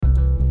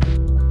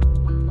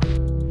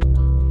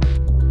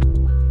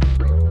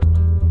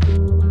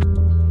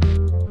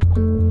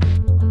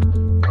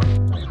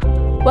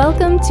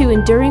Welcome to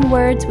Enduring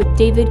Words with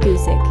David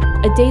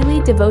Guzik, a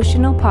daily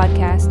devotional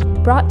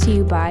podcast brought to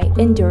you by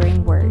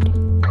Enduring Word.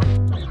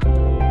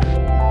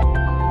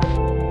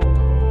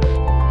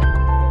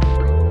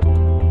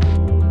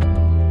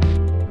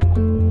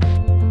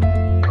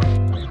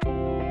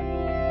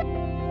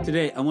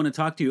 Today, I want to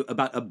talk to you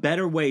about a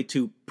better way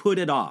to put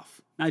it off.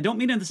 Now, I don't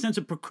mean in the sense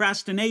of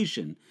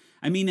procrastination.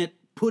 I mean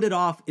put it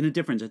off in a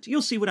different sense.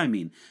 You'll see what I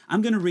mean.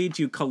 I'm going to read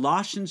to you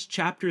Colossians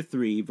chapter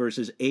 3,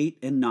 verses 8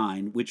 and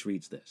 9, which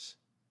reads this.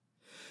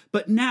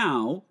 But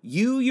now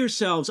you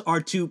yourselves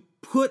are to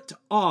put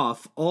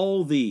off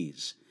all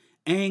these: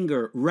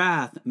 anger,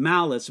 wrath,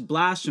 malice,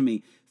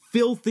 blasphemy,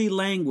 filthy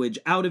language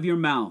out of your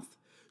mouth.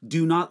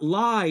 Do not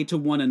lie to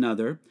one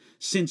another,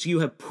 since you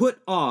have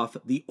put off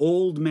the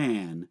old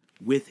man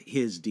with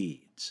his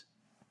deeds.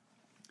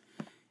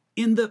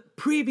 In the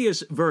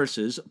previous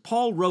verses,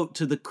 Paul wrote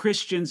to the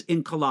Christians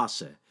in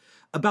Colossae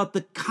about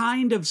the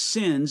kind of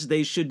sins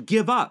they should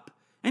give up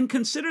and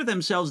consider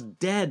themselves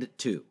dead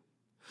to.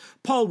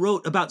 Paul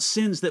wrote about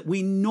sins that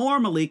we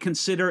normally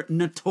consider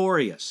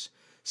notorious,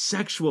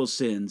 sexual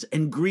sins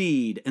and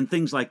greed and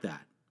things like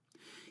that.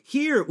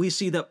 Here we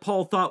see that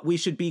Paul thought we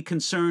should be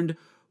concerned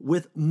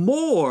with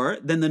more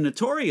than the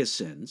notorious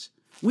sins.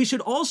 We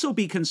should also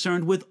be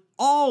concerned with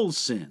all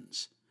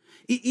sins,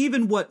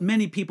 even what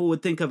many people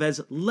would think of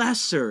as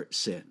lesser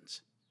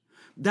sins.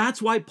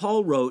 That's why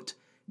Paul wrote,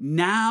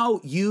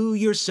 "Now you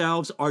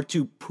yourselves are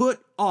to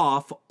put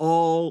off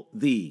all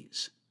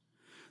these."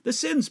 The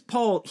sins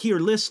Paul here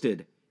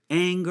listed,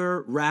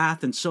 anger,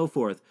 wrath, and so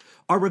forth,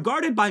 are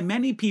regarded by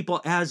many people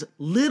as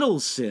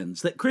little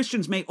sins that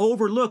Christians may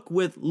overlook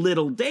with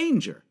little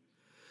danger.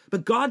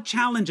 But God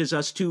challenges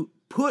us to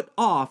put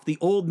off the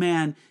old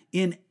man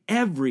in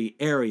every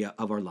area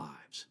of our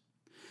lives.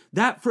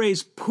 That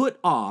phrase, put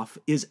off,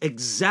 is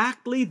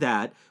exactly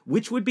that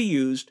which would be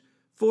used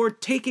for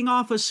taking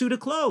off a suit of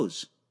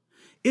clothes.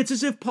 It's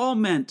as if Paul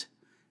meant,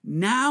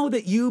 now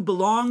that you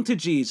belong to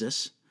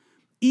Jesus,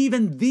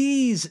 even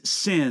these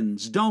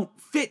sins don't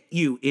fit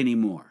you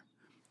anymore.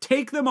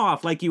 Take them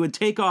off like you would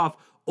take off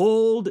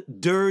old,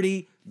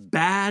 dirty,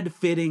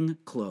 bad-fitting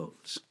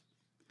clothes.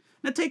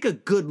 Now take a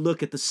good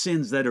look at the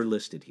sins that are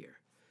listed here: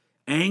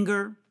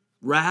 anger,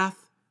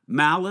 wrath,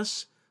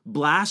 malice,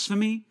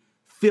 blasphemy,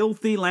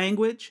 filthy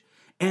language,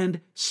 and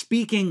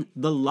speaking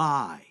the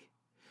lie.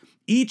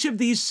 Each of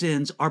these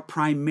sins are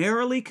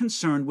primarily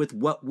concerned with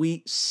what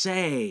we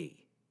say.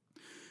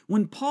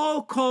 When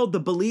Paul called the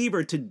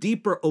believer to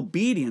deeper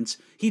obedience,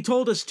 he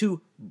told us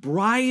to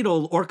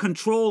bridle or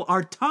control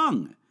our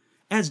tongue,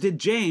 as did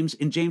James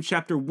in James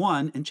chapter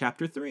 1 and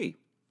chapter 3.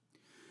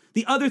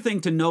 The other thing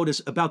to notice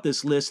about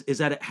this list is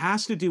that it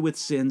has to do with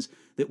sins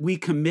that we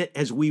commit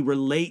as we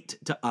relate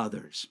to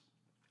others.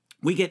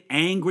 We get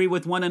angry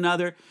with one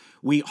another,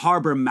 we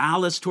harbor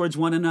malice towards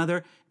one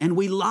another, and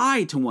we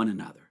lie to one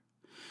another.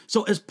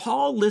 So as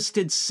Paul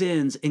listed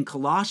sins in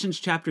Colossians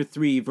chapter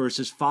 3,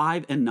 verses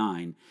 5 and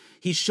 9,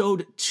 he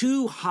showed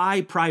two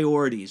high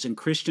priorities in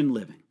Christian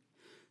living: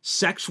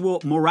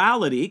 sexual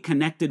morality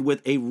connected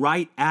with a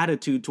right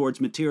attitude towards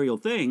material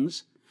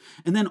things,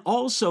 and then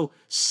also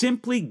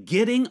simply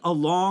getting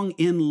along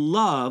in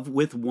love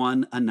with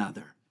one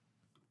another.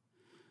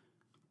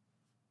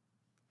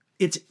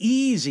 It's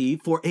easy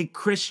for a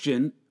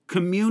Christian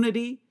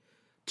community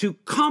to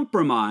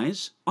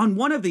compromise on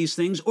one of these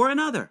things or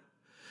another,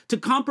 to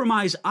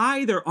compromise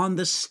either on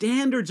the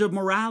standards of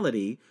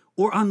morality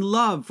or on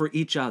love for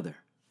each other.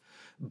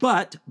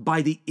 But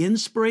by the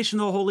inspiration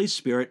of the Holy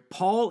Spirit,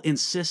 Paul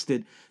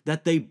insisted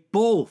that they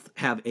both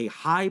have a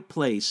high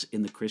place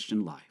in the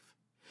Christian life.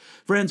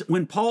 Friends,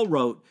 when Paul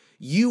wrote,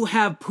 "You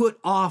have put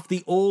off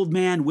the old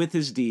man with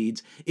his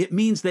deeds," it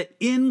means that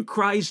in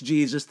Christ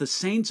Jesus, the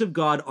saints of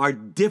God are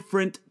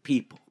different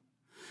people.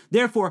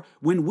 Therefore,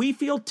 when we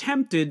feel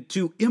tempted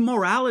to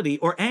immorality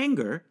or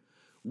anger,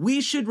 we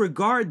should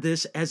regard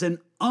this as an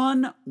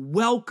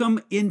unwelcome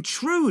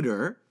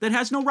intruder that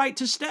has no right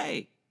to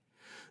stay.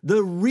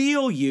 The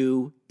real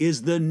you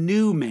is the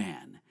new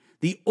man.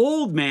 The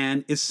old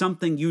man is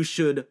something you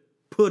should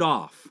put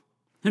off.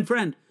 And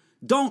friend,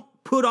 don't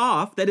put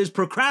off, that is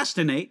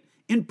procrastinate,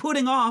 in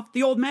putting off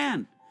the old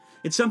man.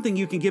 It's something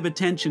you can give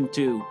attention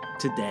to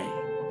today.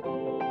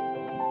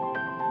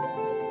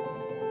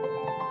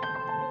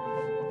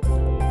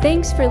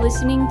 Thanks for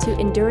listening to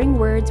Enduring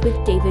Words with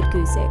David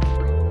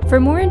Guzik. For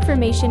more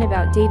information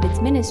about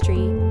David's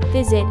ministry,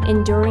 visit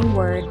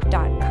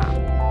enduringword.com.